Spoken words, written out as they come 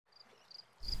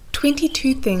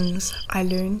22 things I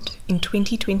learned in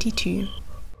 2022.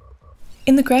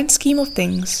 In the grand scheme of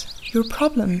things, your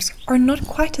problems are not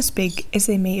quite as big as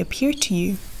they may appear to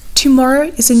you.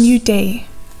 Tomorrow is a new day,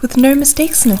 with no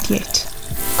mistakes in it yet.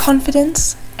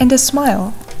 Confidence and a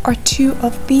smile are two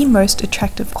of the most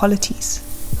attractive qualities.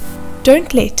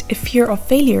 Don't let a fear of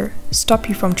failure stop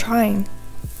you from trying.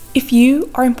 If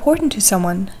you are important to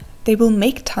someone, they will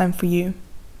make time for you.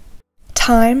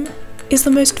 Time is the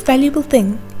most valuable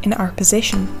thing in our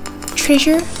possession.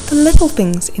 Treasure the little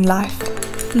things in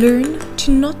life. Learn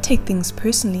to not take things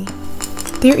personally.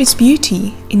 There is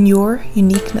beauty in your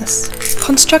uniqueness.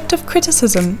 Constructive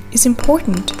criticism is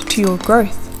important to your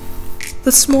growth.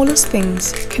 The smallest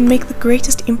things can make the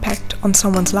greatest impact on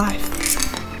someone's life.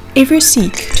 Ever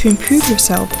seek to improve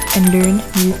yourself and learn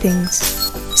new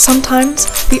things. Sometimes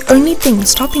the only thing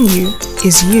stopping you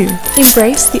is you.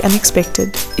 Embrace the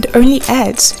unexpected. It only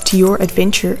adds to your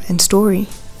adventure and story.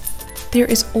 There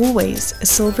is always a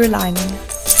silver lining.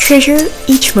 Treasure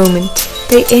each moment.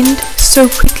 They end so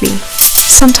quickly.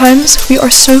 Sometimes we are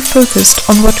so focused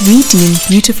on what we deem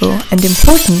beautiful and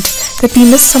important that we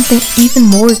miss something even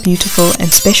more beautiful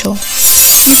and special.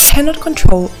 You cannot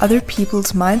control other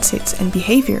people's mindsets and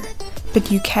behavior,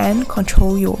 but you can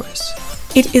control yours.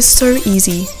 It is so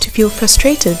easy to feel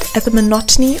frustrated at the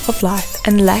monotony of life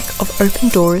and lack of open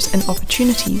doors and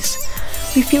opportunities.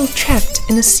 We feel trapped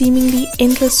in a seemingly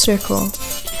endless circle.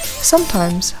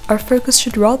 Sometimes our focus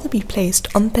should rather be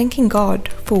placed on thanking God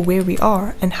for where we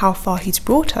are and how far He's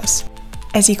brought us,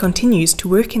 as He continues to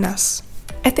work in us.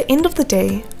 At the end of the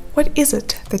day, what is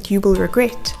it that you will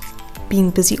regret?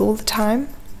 Being busy all the time,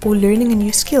 or learning a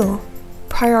new skill,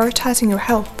 prioritizing your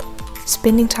health,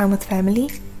 spending time with family?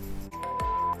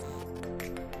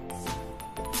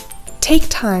 Take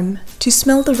time to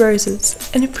smell the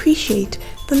roses and appreciate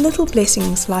the little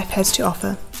blessings life has to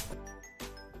offer.